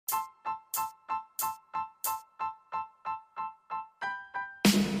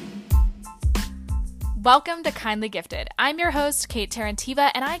Welcome to Kindly Gifted. I'm your host, Kate Tarantiva,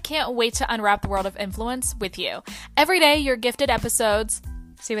 and I can't wait to unwrap the world of influence with you. Every day, you're gifted episodes,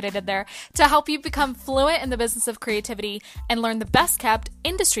 see what I did there, to help you become fluent in the business of creativity and learn the best kept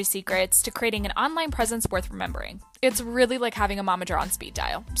industry secrets to creating an online presence worth remembering. It's really like having a momager on speed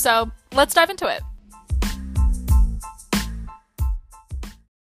dial. So let's dive into it.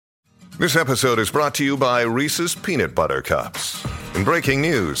 This episode is brought to you by Reese's Peanut Butter Cups. In breaking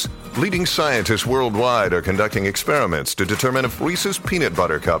news, leading scientists worldwide are conducting experiments to determine if Reese's Peanut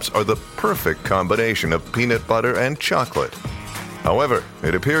Butter Cups are the perfect combination of peanut butter and chocolate. However,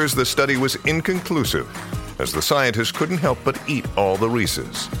 it appears the study was inconclusive, as the scientists couldn't help but eat all the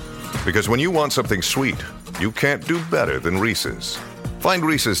Reese's. Because when you want something sweet, you can't do better than Reese's. Find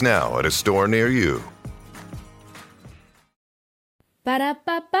Reese's now at a store near you.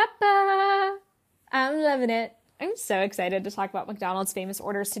 Ba-da-ba-ba-ba. I'm loving it. I'm so excited to talk about McDonald's famous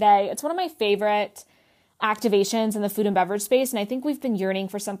orders today. It's one of my favorite activations in the food and beverage space, and I think we've been yearning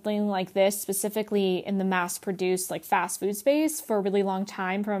for something like this, specifically in the mass-produced, like fast food space, for a really long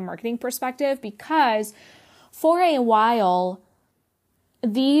time from a marketing perspective, because for a while,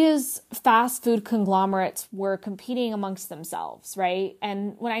 these fast food conglomerates were competing amongst themselves, right?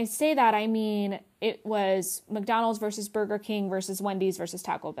 And when I say that, I mean it was McDonald's versus Burger King versus Wendy's versus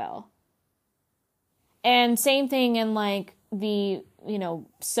Taco Bell. And same thing in like the,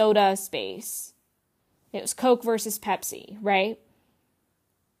 soda space. It was Coke versus Pepsi, right?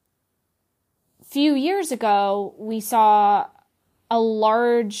 A few years ago, we saw a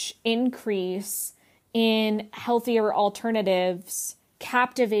large increase in healthier alternatives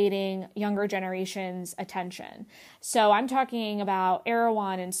captivating younger generations' attention. So I'm talking about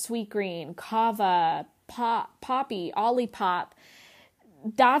Erewhon and Sweetgreen, Kava, Poppy, Olipop.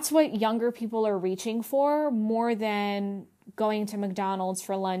 That's what younger people are reaching for more than going to McDonald's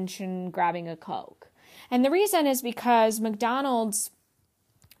for lunch and grabbing a Coke. And the reason is because McDonald's,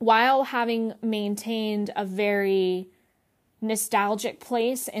 while having maintained a very nostalgic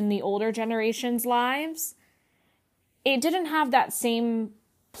place in the older generation's lives, it didn't have that same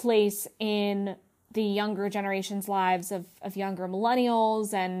place in the younger generation's lives of younger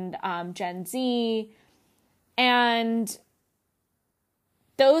millennials and Gen Z. And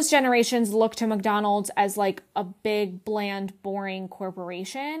those generations look to McDonald's as like a big, bland, boring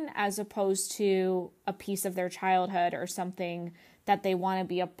corporation as opposed to a piece of their childhood or something that they want to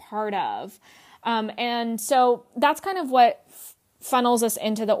be a part of. And so that's kind of what funnels us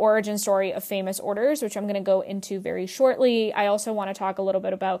into the origin story of famous orders, which I'm going to go into very shortly. I also want to talk a little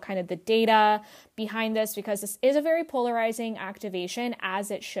bit about kind of the data behind this, because this is a very polarizing activation,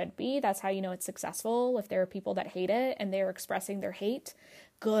 as it should be. That's how you know it's successful. If there are people that hate it and they're expressing their hate,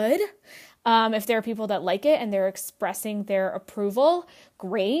 good. If there are people that like it and they're expressing their approval,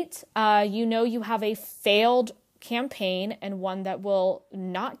 great. You have a failed campaign and one that will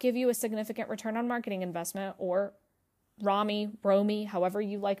not give you a significant return on marketing investment, or ROMI, however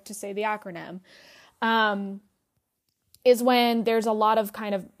you like to say the acronym, is when there's a lot of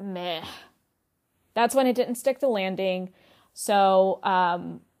kind of meh. That's when it didn't stick the landing.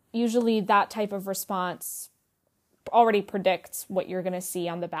 So usually that type of response already predicts what you're going to see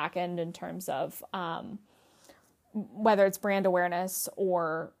on the back end in terms of whether it's brand awareness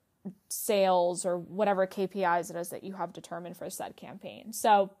or sales or whatever KPIs it is that you have determined for said campaign.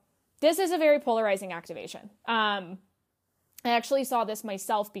 So this is a very polarizing activation. I actually saw this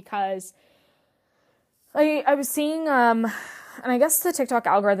myself because I was seeing, and I guess the TikTok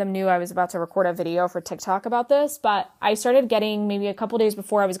algorithm knew I was about to record a video for TikTok about this, but I started getting, maybe a couple days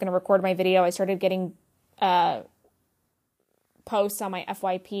before I was going to record my video, I started getting posts on my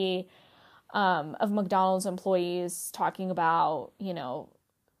FYP of McDonald's employees talking about,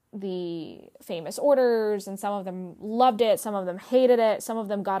 the famous orders, and some of them loved it, some of them hated it, some of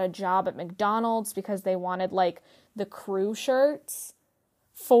them got a job at McDonald's because they wanted like the crew shirts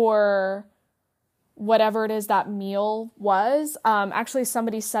for whatever it is that meal was. Actually,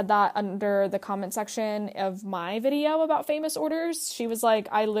 somebody said that under the comment section of my video about famous orders. She was like,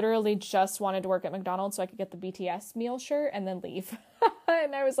 I literally just wanted to work at McDonald's so I could get the BTS meal shirt and then leave.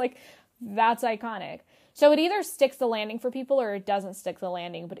 And I was like, that's iconic. So it either sticks the landing for people or it doesn't stick the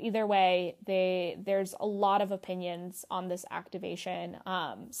landing. But either way, there's a lot of opinions on this activation.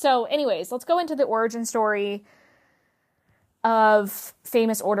 So anyways, let's go into the origin story of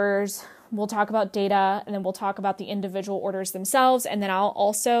famous orders. We'll talk about data, and then we'll talk about the individual orders themselves. And then I'll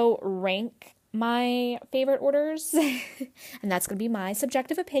also rank my favorite orders. And that's going to be my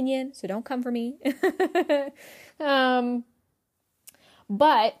subjective opinion, so don't come for me.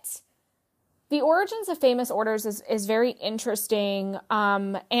 But The origins of famous orders is very interesting.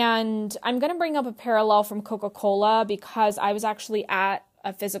 And I'm going to bring up a parallel from Coca-Cola because I was actually at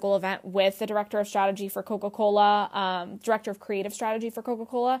a physical event with the director of strategy for Coca-Cola, director of creative strategy for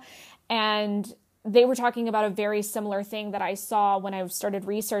Coca-Cola. And they were talking about a very similar thing that I saw when I started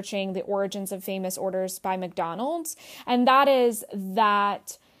researching the origins of famous orders by McDonald's. And that is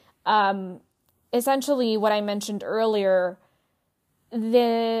that essentially what I mentioned earlier,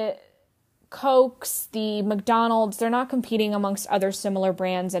 the Cokes, the McDonald's, they're not competing amongst other similar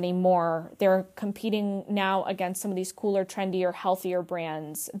brands anymore. They're competing now against some of these cooler, trendier, healthier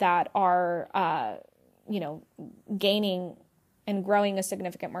brands that are, gaining and growing a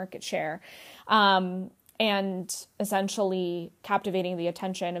significant market share, and essentially captivating the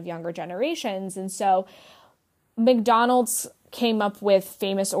attention of younger generations. And so McDonald's came up with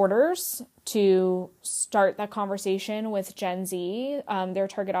famous orders to start that conversation with Gen Z. Their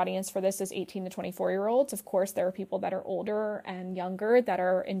target audience for this is 18 to 24-year-olds. Of course, there are people that are older and younger that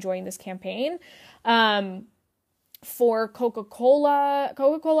are enjoying this campaign. For Coca-Cola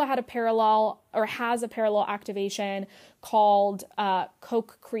had a parallel or has a parallel activation called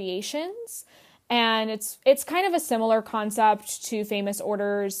Coke Creations. And it's kind of a similar concept to famous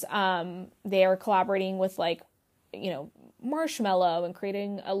orders. They are collaborating with Marshmallow and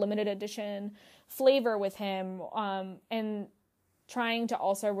creating a limited edition flavor with him, and trying to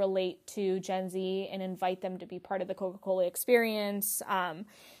also relate to Gen Z and invite them to be part of the Coca-Cola experience.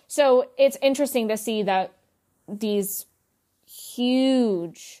 So it's interesting to see that these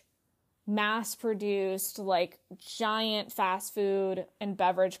huge mass-produced, giant fast food and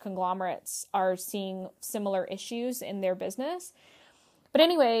beverage conglomerates are seeing similar issues in their business. But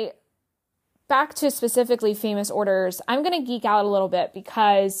anyway, back to specifically famous orders, I'm going to geek out a little bit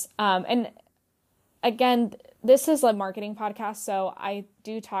because, and again, this is a marketing podcast, so I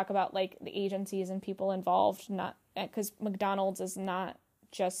do talk about the agencies and people involved, not because McDonald's is not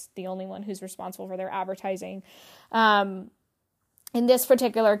just the only one who's responsible for their advertising. In this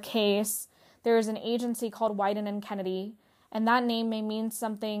particular case, there is an agency called Wieden & Kennedy, and that name may mean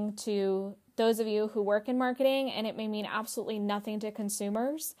something to those of you who work in marketing, and it may mean absolutely nothing to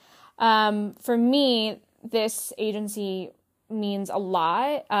consumers. For me, this agency means a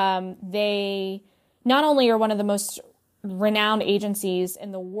lot. They not only are one of the most renowned agencies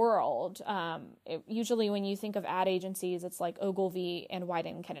in the world. Usually when you think of ad agencies, it's like Ogilvy and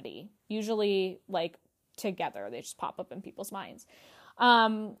Wieden & Kennedy. Usually together, they just pop up in people's minds.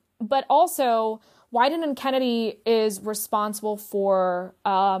 But also, Wieden & Kennedy is responsible for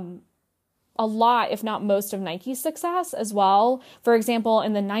a lot, if not most, of Nike's success as well. For example,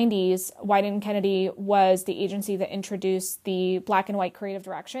 in the 90s, Wieden & Kennedy was the agency that introduced the black and white creative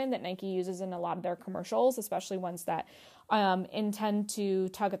direction that Nike uses in a lot of their commercials, especially ones that intend to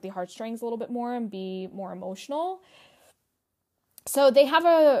tug at the heartstrings a little bit more and be more emotional. So they have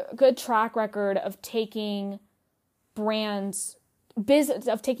a good track record of taking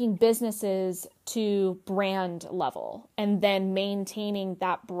businesses to brand level and then maintaining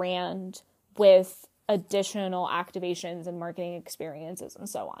that brand with additional activations and marketing experiences and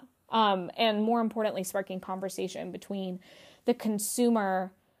so on. And more importantly, sparking conversation between the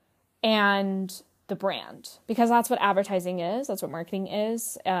consumer and the brand, because that's what advertising is. That's what marketing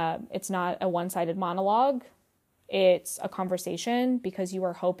is. It's not a one-sided monologue. It's a conversation because you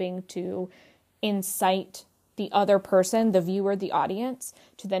are hoping to incite the other person, the viewer, the audience,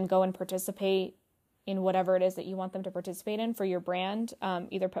 to then go and participate in whatever it is that you want them to participate in for your brand,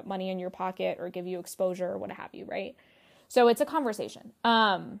 either put money in your pocket or give you exposure or what have you, right? So it's a conversation.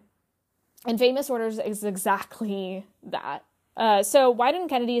 And famous orders is exactly that. So Wieden &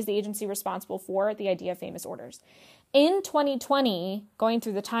 Kennedy is the agency responsible for the idea of famous orders. In 2020, going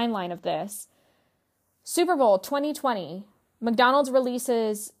through the timeline of this, Super Bowl 2020, McDonald's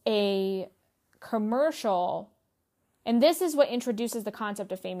releases a commercial, and this is what introduces the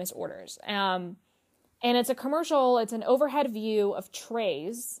concept of famous orders. And it's a commercial, it's an overhead view of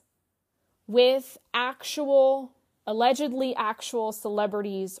trays with allegedly actual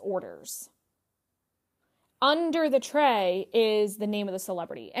celebrities' orders. Under the tray is the name of the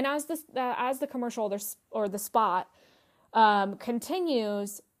celebrity. And as the commercial or the spot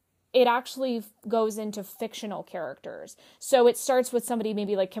continues, it actually goes into fictional characters. So it starts with somebody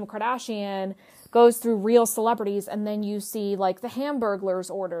maybe like Kim Kardashian, goes through real celebrities, and then you see the Hamburglers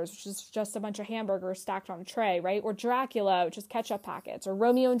orders, which is just a bunch of hamburgers stacked on a tray, right? Or Dracula, which is ketchup packets, or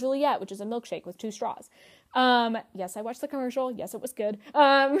Romeo and Juliet, which is a milkshake with 2 straws. Yes, I watched the commercial. Yes, it was good.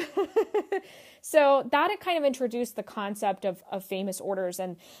 So that kind of introduced the concept of famous orders.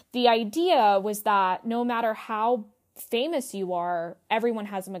 And the idea was that no matter how famous you are, everyone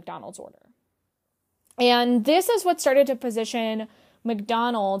has a McDonald's order. And this is what started to position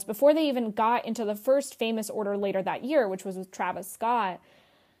McDonald's, before they even got into the first famous order later that year, which was with Travis Scott.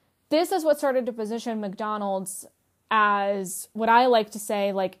 This is what started to position McDonald's as what I like to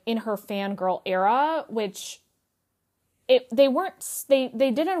say, like in her fangirl era, which they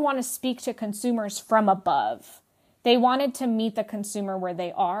didn't want to speak to consumers from above. They wanted to meet the consumer where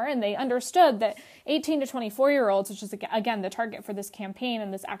they are, and they understood that 18 to 24-year-olds, which is, again, the target for this campaign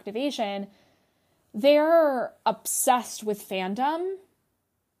and this activation, they're obsessed with fandom.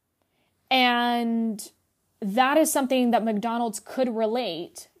 And that is something that McDonald's could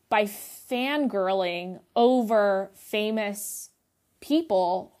relate by fangirling over famous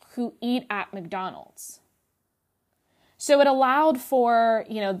people who eat at McDonald's. So it allowed for,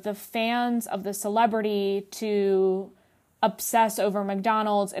 the fans of the celebrity to obsess over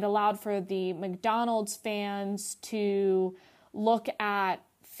McDonald's. It allowed for the McDonald's fans to look at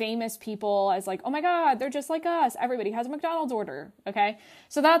famous people as like, oh my God, they're just like us. Everybody has a McDonald's order. Okay.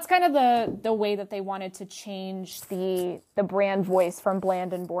 So that's kind of the way that they wanted to change the brand voice from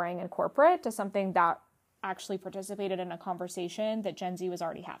bland and boring and corporate to something that actually participated in a conversation that Gen Z was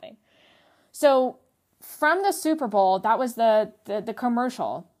already having. So from the Super Bowl, that was the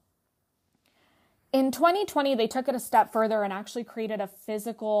commercial. In 2020, they took it a step further and actually created a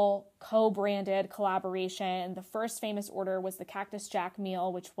physical co-branded collaboration. The first famous order was the Cactus Jack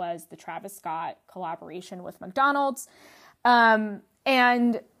meal, which was the Travis Scott collaboration with McDonald's. And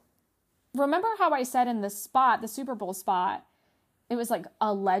remember how I said in the spot, the Super Bowl spot, it was like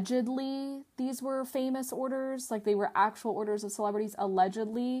allegedly these were famous orders, like they were actual orders of celebrities,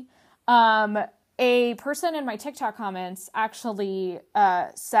 allegedly. A person in my TikTok comments actually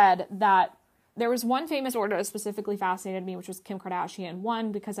said that there was one famous order that specifically fascinated me, which was Kim Kardashian.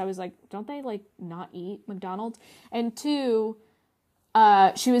 One, because I was like, don't they like not eat McDonald's? And two,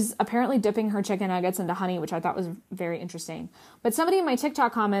 she was apparently dipping her chicken nuggets into honey, which I thought was very interesting. But somebody in my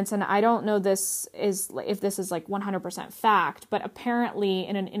TikTok comments, and I don't know if this is like 100% fact, but apparently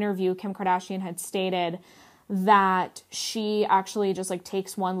in an interview, Kim Kardashian had stated that she actually just like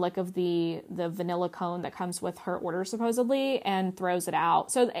takes one lick of the vanilla cone that comes with her order supposedly and throws it out.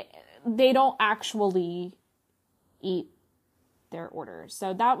 So they don't actually eat their orders.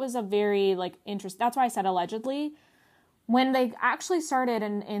 So that was a very like interest. That's why I said allegedly. When they actually started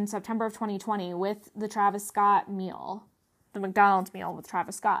in September of 2020 with the Travis Scott meal, the McDonald's meal with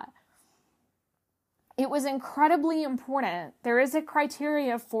Travis Scott, it was incredibly important. There is a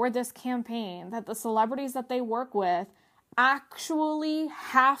criteria for this campaign that the celebrities that they work with actually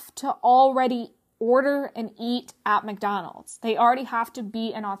have to already order and eat at McDonald's. They already have to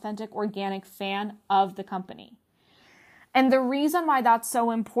be an authentic, organic fan of the company. And the reason why that's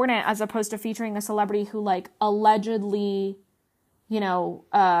so important, as opposed to featuring a celebrity who like allegedly,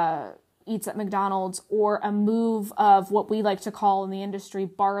 eats at McDonald's, or a move of what we like to call in the industry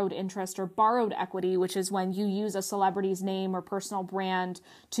borrowed interest or borrowed equity, which is when you use a celebrity's name or personal brand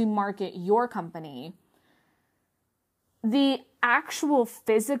to market your company. The actual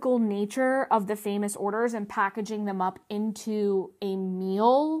physical nature of the famous orders and packaging them up into a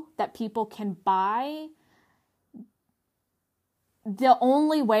meal that people can buy, the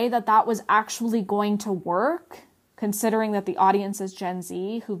only way that was actually going to work, considering that the audience is Gen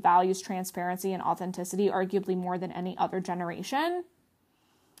Z, who values transparency and authenticity arguably more than any other generation,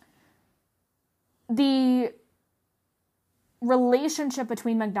 the relationship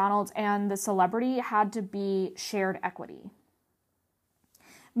between McDonald's and the celebrity had to be shared equity.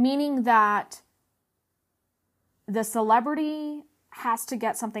 Meaning that the celebrity has to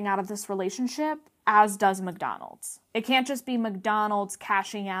get something out of this relationship, as does McDonald's. It can't just be McDonald's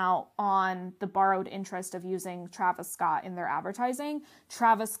cashing out on the borrowed interest of using Travis Scott in their advertising.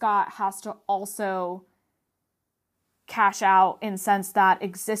 Travis Scott has to also cash out in sense that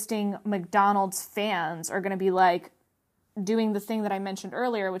existing McDonald's fans are going to be like doing the thing that I mentioned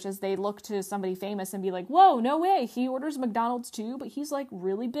earlier, which is they look to somebody famous and be like, whoa, no way, he orders McDonald's too, but he's like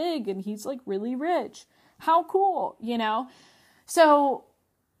really big and he's like really rich. How cool, So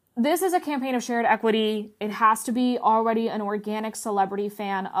this is a campaign of shared equity. It has to be already an organic celebrity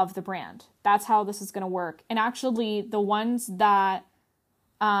fan of the brand. That's how this is going to work. And actually, the ones that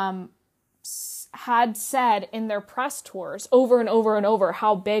had said in their press tours over and over and over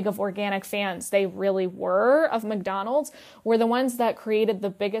how big of organic fans they really were of McDonald's were the ones that created the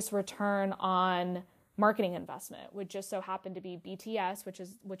biggest return on marketing investment, which just so happened to be BTS, which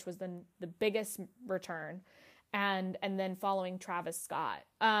was the biggest return. And then following Travis Scott.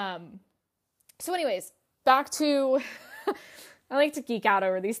 So anyways, back to, I like to geek out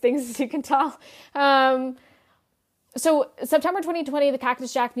over these things, as you can tell. So September 2020, the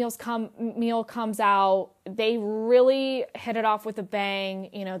Cactus Jack meal comes out. They really hit it off with a bang.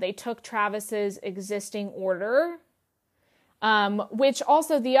 You know, they took Travis's existing order, which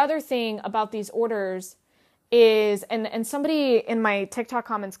also the other thing about these orders is, and somebody in my TikTok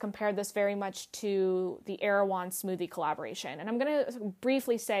comments compared this very much to the Erewhon smoothie collaboration. And I'm going to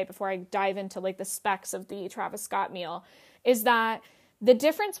briefly say before I dive into like the specs of the Travis Scott meal is that the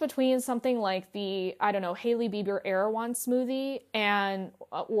difference between something like the, I don't know, Hailey Bieber Erewhon smoothie and,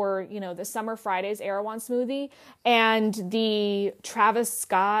 or, you know, the Summer Fridays Erewhon smoothie and the Travis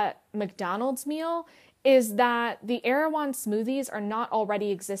Scott McDonald's meal is that the Erewhon smoothies are not already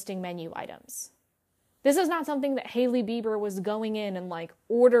existing menu items. This is not something that Hailey Bieber was going in and like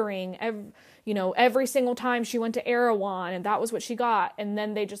ordering every single time she went to Erewhon and that was what she got. And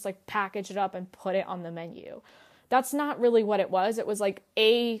then they just like packaged it up and put it on the menu. That's not really what it was. It was like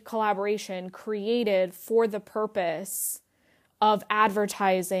a collaboration created for the purpose of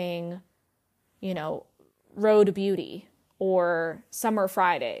advertising, you know, Road Beauty or Summer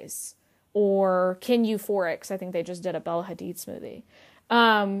Fridays or Kin Euphorics. I think they just did a Bella Hadid smoothie.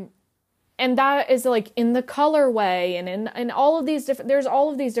 And that is like in the colorway and in all of these different, there's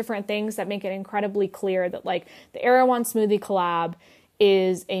all of these different things that make it incredibly clear that like the Erewhon smoothie collab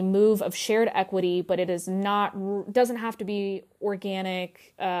is a move of shared equity, but it is not, doesn't have to be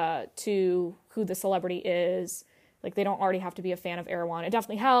organic to who the celebrity is. Like they don't already have to be a fan of Erewhon. It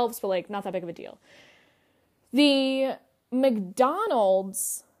definitely helps, but like not that big of a deal. The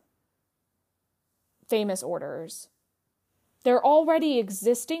McDonald's famous orders, they're already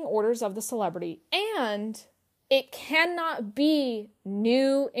existing orders of the celebrity, and it cannot be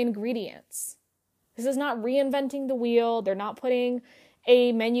new ingredients. This is not reinventing the wheel. They're not putting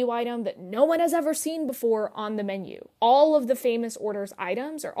a menu item that no one has ever seen before on the menu. All of the famous orders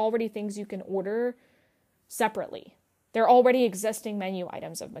items are already things you can order separately. They're already existing menu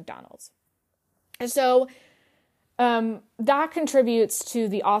items of McDonald's. And so that contributes to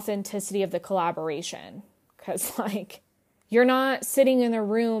the authenticity of the collaboration. Because like, you're not sitting in a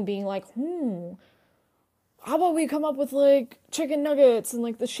room being like, how about we come up with like chicken nuggets and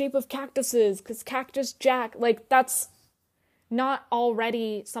like the shape of cactuses? Because Cactus Jack, like that's not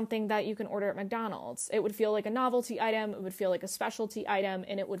already something that you can order at McDonald's. It would feel like a novelty item, it would feel like a specialty item,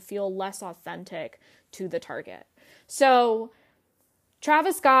 and it would feel less authentic to the target. So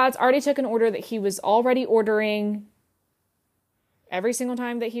Travis Scott's already took an order that he was already ordering every single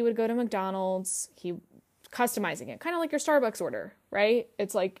time that he would go to McDonald's. He customizing it, kind of like your Starbucks order, right?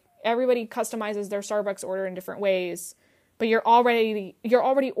 It's like everybody customizes their Starbucks order in different ways. But you're already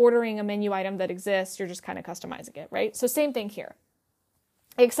ordering a menu item that exists. You're just kind of customizing it, right? So same thing here.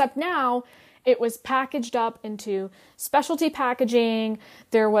 Except now it was packaged up into specialty packaging.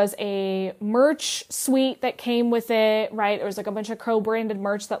 There was a merch suite that came with it, right? There was like a bunch of co-branded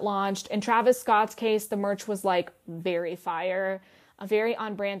merch that launched. In Travis Scott's case, the merch was like very fire, very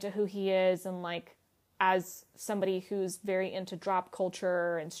on brand to who he is, and like as somebody who's very into drop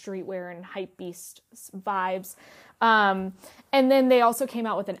culture and streetwear and hypebeast vibes. And then they also came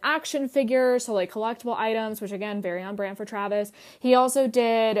out with an action figure, so like collectible items, which again, very on brand for Travis. He also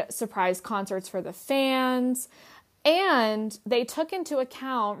did surprise concerts for the fans, and they took into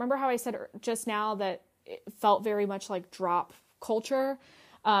account, remember how I said just now that it felt very much like drop culture,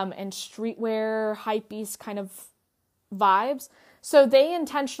 and streetwear, hypebeast kind of vibes. So they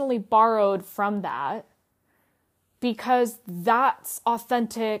intentionally borrowed from that because that's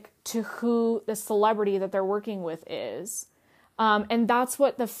authentic to who the celebrity that they're working with is. And that's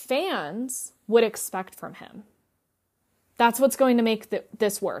what the fans would expect from him. That's what's going to make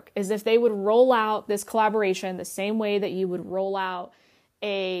this work, is if they would roll out this collaboration the same way that you would roll out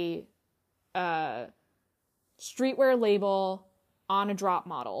a streetwear label on a drop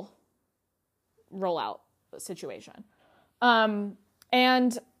model rollout situation.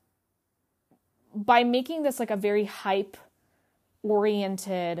 And by making this like a very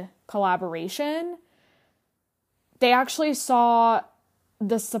hype-oriented collaboration, they actually saw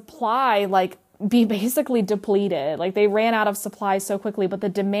the supply like be basically depleted. Like they ran out of supply so quickly, but the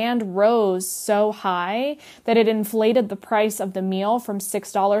demand rose so high that it inflated the price of the meal from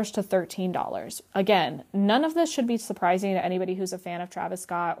 $6 to $13. Again, none of this should be surprising to anybody who's a fan of Travis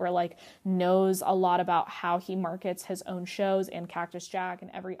Scott or like knows a lot about how he markets his own shows and Cactus Jack and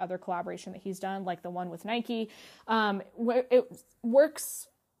every other collaboration that he's done, like the one with Nike. It works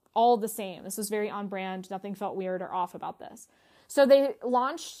all the same. This was very on brand. Nothing felt weird or off about this. So they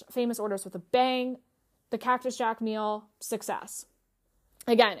launched Famous Orders with a bang. The Cactus Jack meal, success.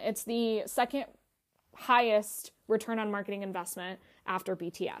 Again, it's the second highest return on marketing investment after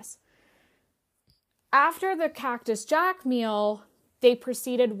BTS. after the Cactus Jack meal, they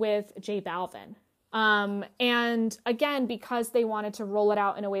proceeded with J Balvin. And again, because they wanted to roll it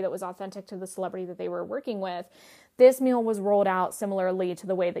out in a way that was authentic to the celebrity that they were working with, this meal was rolled out similarly to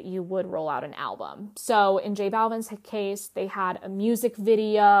the way that you would roll out an album. So in J Balvin's case, they had a music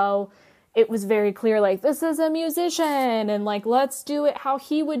video. It was very clear, like, this is a musician, and like, let's do it how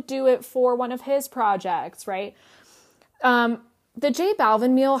he would do it for one of his projects, right? The J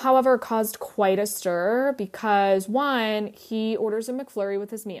Balvin meal, however, caused quite a stir because, one, he orders a McFlurry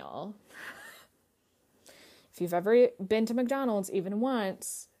with his meal. If you've ever been to McDonald's even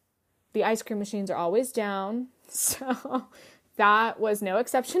once, the ice cream machines are always down. So that was no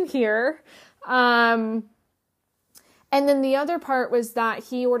exception here. And then the other part was that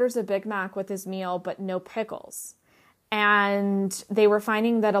he orders a Big Mac with his meal, but no pickles. And they were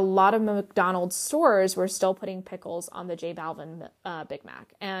finding that a lot of McDonald's stores were still putting pickles on the J Balvin Big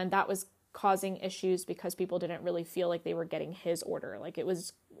Mac. And that was causing issues because people didn't really feel like they were getting his order. Like it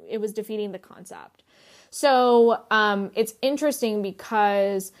was defeating the concept. So it's interesting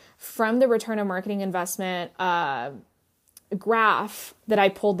because from the return on marketing investment graph that I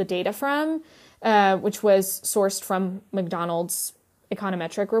pulled the data from, which was sourced from McDonald's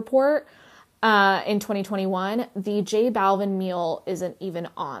econometric report, in 2021, the J Balvin meal isn't even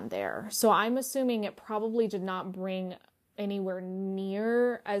on there. So I'm assuming it probably did not bring anywhere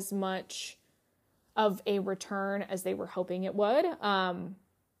near as much of a return as they were hoping it would.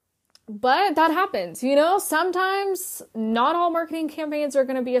 But that happens, you know, sometimes not all marketing campaigns are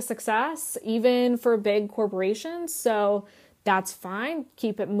going to be a success, even for big corporations. So that's fine.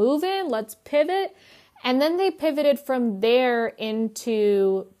 Keep it moving. Let's pivot. And then they pivoted from there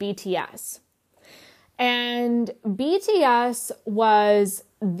into BTS. And BTS was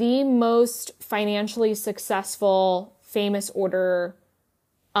the most financially successful famous order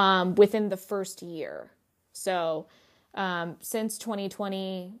within the first year. So since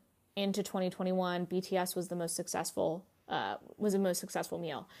 2020 into 2021, BTS was the most successful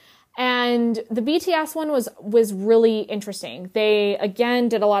meal. And the BTS one was really interesting. They, again,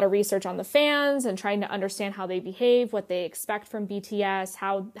 did a lot of research on the fans and trying to understand how they behave, what they expect from BTS,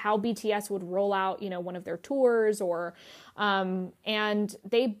 how BTS would roll out, you know, one of their tours and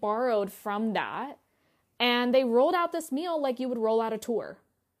they borrowed from that and they rolled out this meal like you would roll out a tour.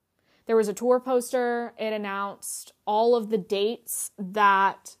 There was a tour poster. It announced all of the dates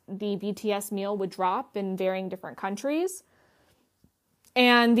that the BTS meal would drop in varying different countries.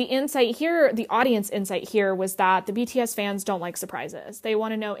 And the insight here, the audience insight here was that the BTS fans don't like surprises. They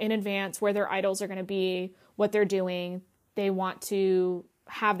want to know in advance where their idols are going to be, what they're doing. They want to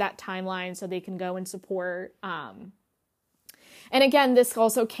have that timeline so they can go and support. And again, this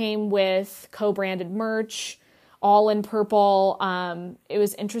also came with co-branded merch, all in purple. It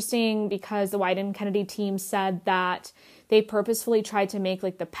was interesting because the Wieden Kennedy team said that they purposefully tried to make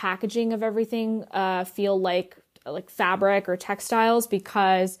like the packaging of everything feel like fabric or textiles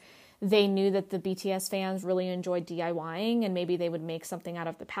because they knew that the BTS fans really enjoyed DIYing and maybe they would make something out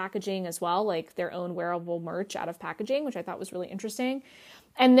of the packaging as well, like their own wearable merch out of packaging, which I thought was really interesting.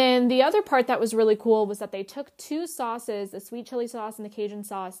 And then the other part that was really cool was that they took two sauces, the sweet chili sauce and the Cajun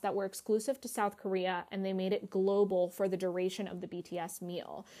sauce, that were exclusive to South Korea, and they made it global for the duration of the BTS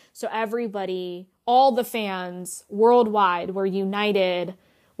meal. So everybody, all the fans worldwide were united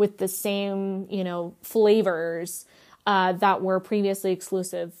with the same, you know, flavors that were previously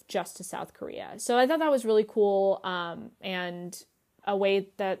exclusive just to South Korea. So I thought that was really cool and a way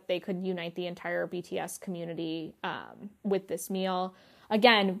that they could unite the entire BTS community with this meal.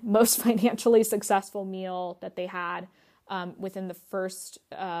 Again, most financially successful meal that they had within the first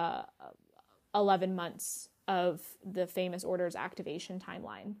 11 months of the Famous Orders activation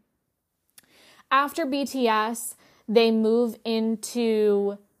timeline. After BTS, they move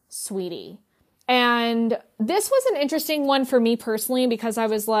into Sweetie. And this was an interesting one for me personally because I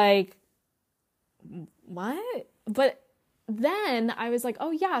was like, what? But then I was like,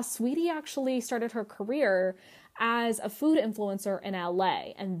 oh yeah, Sweetie actually started her career as a food influencer in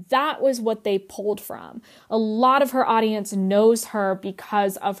LA. And that was what they pulled from. A lot of her audience knows her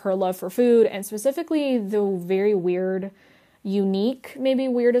because of her love for food and specifically the very weird, unique, maybe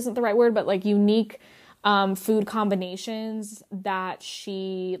weird isn't the right word, but like unique food combinations that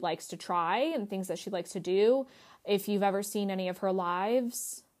she likes to try and things that she likes to do. If you've ever seen any of her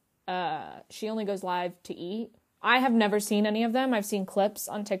lives, she only goes live to eat. I have never seen any of them. I've seen clips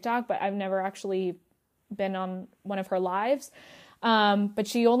on TikTok, but I've never actually been on one of her lives. But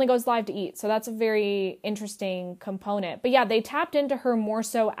she only goes live to eat. So that's a very interesting component. But yeah, they tapped into her more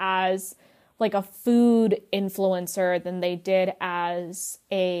so as like a food influencer than they did as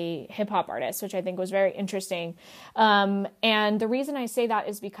a hip hop artist, which I think was very interesting. And the reason I say that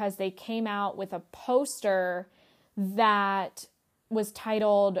is because they came out with a poster that was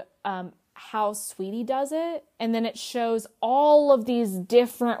titled How Sweetie Does It. And then it shows all of these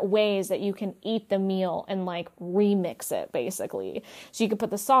different ways that you can eat the meal and like remix it basically. So you could put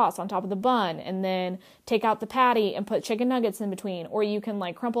the sauce on top of the bun and then take out the patty and put chicken nuggets in between. Or you can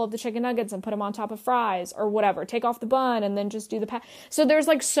like crumple up the chicken nuggets and put them on top of fries or whatever. Take off the bun and then just do the patty. So there's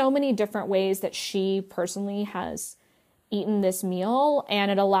like so many different ways that she personally has eaten this meal, and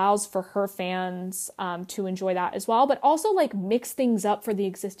it allows for her fans to enjoy that as well, but also like mix things up for the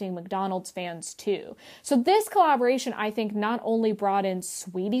existing McDonald's fans too. So this collaboration, I think, not only brought in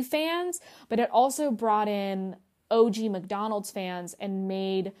Sweetie fans, but it also brought in OG McDonald's fans and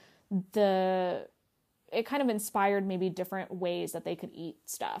made it kind of inspired maybe different ways that they could eat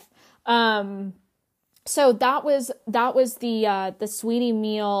stuff. So that was the Sweetie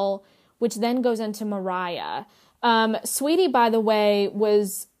meal, which then goes into Mariah. Sweetie, by the way,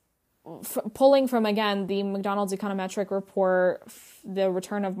 was pulling from, again, the McDonald's Econometric report, the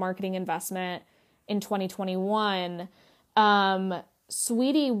return of marketing investment in 2021.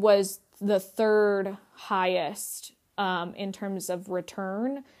 Sweetie was the third highest in terms of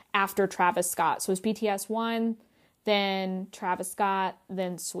return after Travis Scott. So it was BTS 1, then Travis Scott,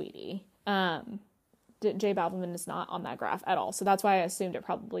 then Sweetie. J Balvin is not on that graph at all. So that's why I assumed it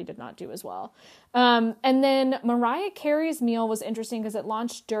probably did not do as well. And then Mariah Carey's meal was interesting because it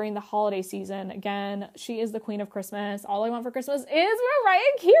launched during the holiday season. Again, she is the queen of Christmas. All I want for Christmas is Mariah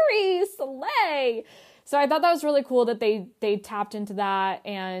Carey. Slay. So I thought that was really cool that they tapped into that.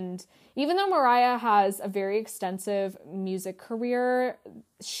 And even though Mariah has a very extensive music career,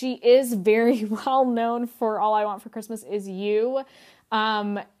 she is very well known for All I Want for Christmas Is You.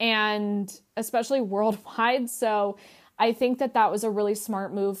 And especially worldwide. So I think that was a really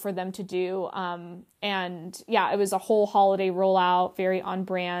smart move for them to do. And yeah, it was a whole holiday rollout, very on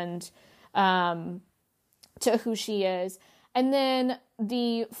brand, to who she is. And then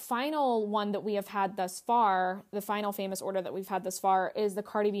the final one that we have had thus far, the final famous order that we've had thus far, is the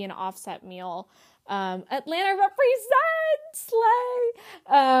Cardi B and Offset meal. Atlanta represents,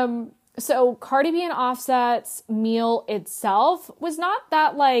 slay. So Cardi B and Offset's meal itself was not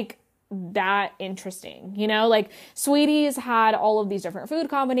that interesting, you know, like Sweetie's had all of these different food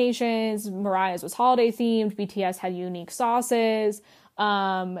combinations. Mariah's was holiday themed. BTS had unique sauces.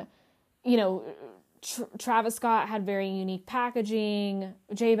 You know, Travis Scott had very unique packaging.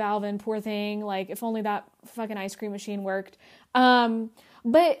 J Balvin, poor thing. Like, if only that fucking ice cream machine worked.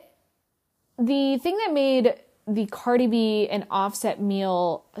 But the thing that made the Cardi B and Offset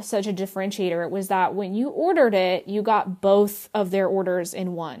meal such a differentiator was that when you ordered it, you got both of their orders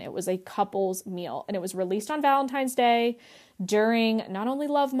in one. It was a couple's meal, and it was released on Valentine's Day during not only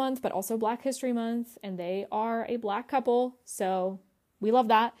Love Month, but also Black History Month, and they are a Black couple, so we love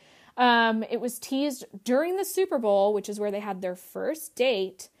that. It was teased during the Super Bowl, which is where they had their first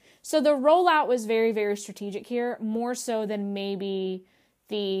date. So the rollout was very, very strategic here, more so than maybe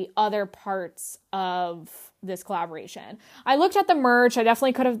the other parts of this collaboration. I looked at the merch. I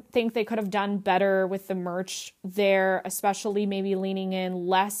definitely think they could have done better with the merch there, especially maybe leaning in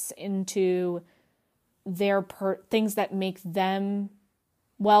less into their things that make them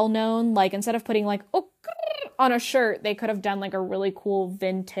well known. Like, instead of putting like on a shirt, they could have done like a really cool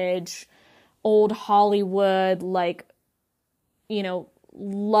vintage old Hollywood, like, you know,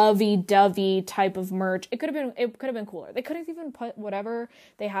 lovey-dovey type of merch. It could have been cooler. They could have even put whatever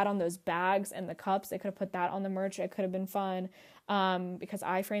they had on those bags and the cups. They could have put that on the merch. It could have been fun. Because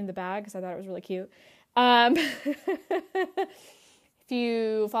I framed the bag because I thought it was really cute. If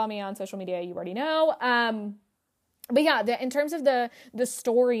you follow me on social media, you already know. But yeah, in terms of the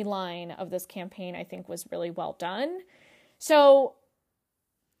storyline of this campaign, I think was really well done. So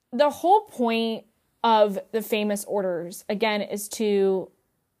the whole point of the famous orders, again, is to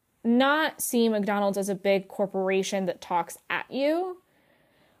not see McDonald's as a big corporation that talks at you,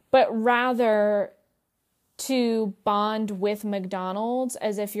 but rather to bond with McDonald's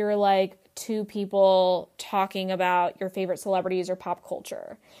as if you're like two people talking about your favorite celebrities or pop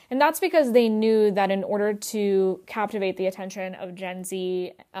culture. And that's because they knew that in order to captivate the attention of Gen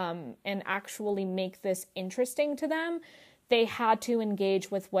Z and actually make this interesting to them, they had to engage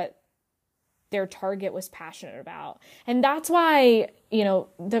with what their target was passionate about. And that's why, you know,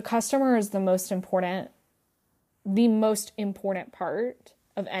 the customer is the most important part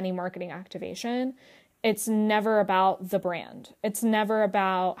of any marketing activation. It's never about the brand. It's never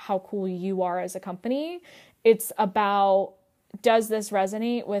about how cool you are as a company. It's about does this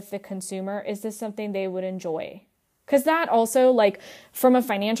resonate with the consumer? Is this something they would enjoy? Because that also, like, from a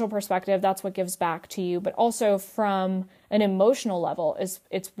financial perspective, that's what gives back to you. But also from an emotional level,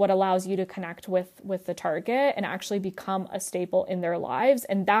 it's what allows you to connect with the target and actually become a staple in their lives.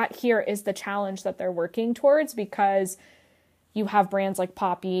 And that here is the challenge that they're working towards, because you have brands like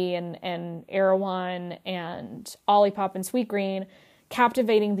Poppi and Erewhon and Olipop and Sweetgreen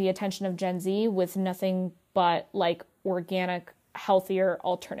captivating the attention of Gen Z with nothing but like organic, healthier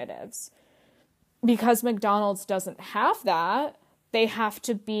alternatives. Because McDonald's doesn't have that, they have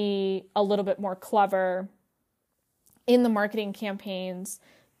to be a little bit more clever in the marketing campaigns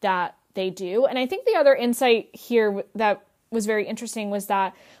that they do. And I think the other insight here that was very interesting was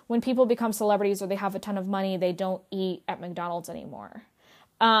that when people become celebrities or they have a ton of money, they don't eat at McDonald's anymore.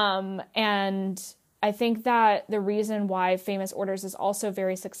 And I think that the reason why Famous Orders is also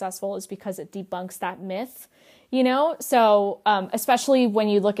very successful is because it debunks that myth. You know, so especially when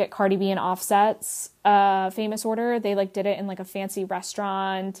you look at Cardi B and Offset's Famous Order, they like did it in like a fancy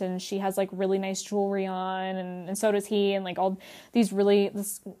restaurant, and she has like really nice jewelry on, and so does he, and like all these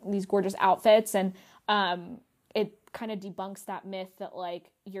these gorgeous outfits, and it kind of debunks that myth that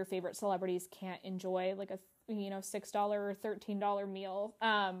like your favorite celebrities can't enjoy like a $6 or $13 meal.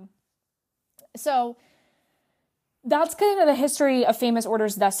 So that's kind of the history of Famous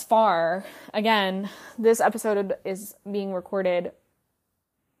Orders thus far. Again, this episode is being recorded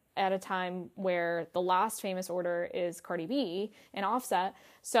at a time where the last Famous Order is Cardi B and Offset.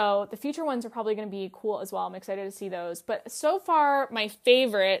 So the future ones are probably going to be cool as well. I'm excited to see those. But so far, my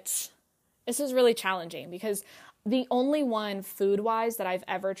favorites, this is really challenging because the only one food-wise that I've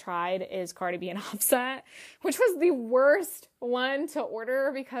ever tried is Cardi B and Offset, which was the worst one to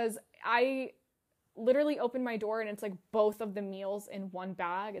order because I literally opened my door and it's like both of the meals in one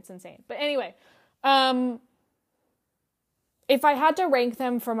bag. It's insane. But anyway, if I had to rank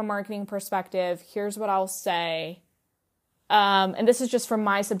them from a marketing perspective, here's what I'll say. And this is just from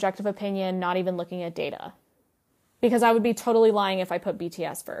my subjective opinion, not even looking at data, because I would be totally lying if I put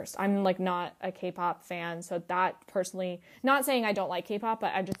BTS first. I'm like not a K-pop fan. So that personally, not saying I don't like K-pop,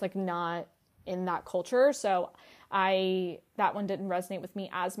 but I'm just like not in that culture. So that one didn't resonate with me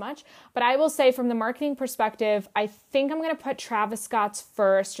as much. But I will say from the marketing perspective, I think I'm going to put Travis Scott's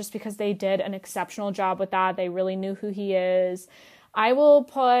first just because they did an exceptional job with that. They really knew who he is. I will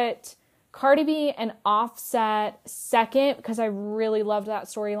put Cardi B and Offset second because I really loved that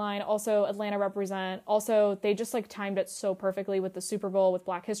storyline. Also, Atlanta Represent. Also, they just like timed it so perfectly with the Super Bowl, with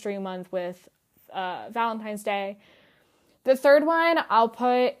Black History Month, with Valentine's Day. The third one I'll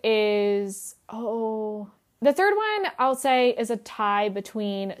put is, the third one I'll say is a tie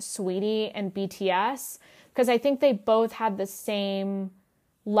between Sweetie and BTS, because I think they both had the same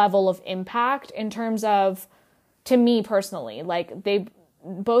level of impact in terms of, to me personally, like they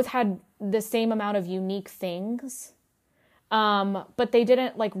both had the same amount of unique things, but they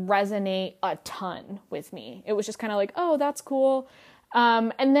didn't like resonate a ton with me. It was just kind of like, oh, that's cool.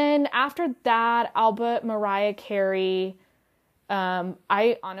 And then after that, I'll put Mariah Carey.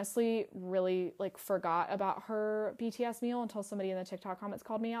 I honestly really like forgot about her BTS meal until somebody in the TikTok comments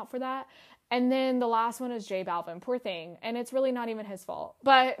called me out for that. And then the last one is J Balvin, poor thing. And it's really not even his fault,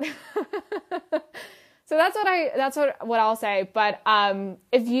 but so that's what I'll say. But,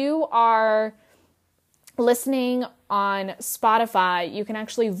 if you are listening on Spotify, you can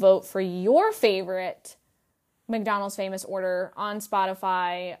actually vote for your favorite McDonald's Famous Order on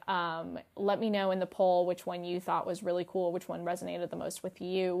Spotify. Let me know in the poll which one you thought was really cool, which one resonated the most with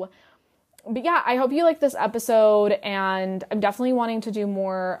you. But yeah, I hope you liked this episode, and I'm definitely wanting to do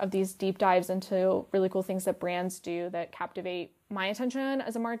more of these deep dives into really cool things that brands do that captivate my attention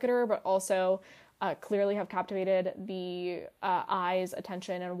as a marketer, but also clearly have captivated the eyes,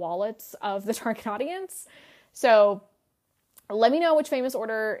 attention, and wallets of the target audience. So let me know which Famous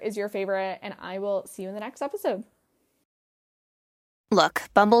Order is your favorite, and I will see you in the next episode. Look,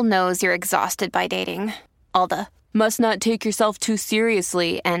 Bumble knows you're exhausted by dating. All the, must not take yourself too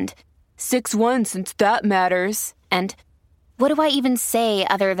seriously, and 6'1" since that matters. And what do I even say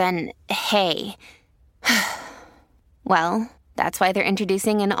other than, hey? Well, that's why they're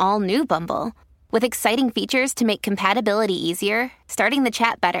introducing an all-new Bumble, with exciting features to make compatibility easier, starting the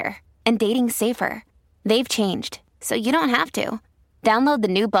chat better, and dating safer. They've changed, so you don't have to. Download the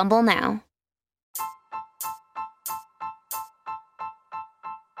new Bumble now.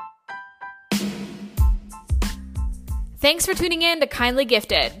 Thanks for tuning in to Kindly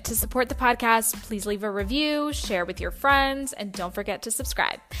Gifted. To support the podcast, please leave a review, share with your friends, and don't forget to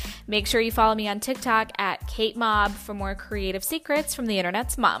subscribe. Make sure you follow me on TikTok at Kate Mob for more creative secrets from the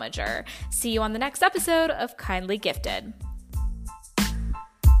internet's momager. See you on the next episode of Kindly Gifted.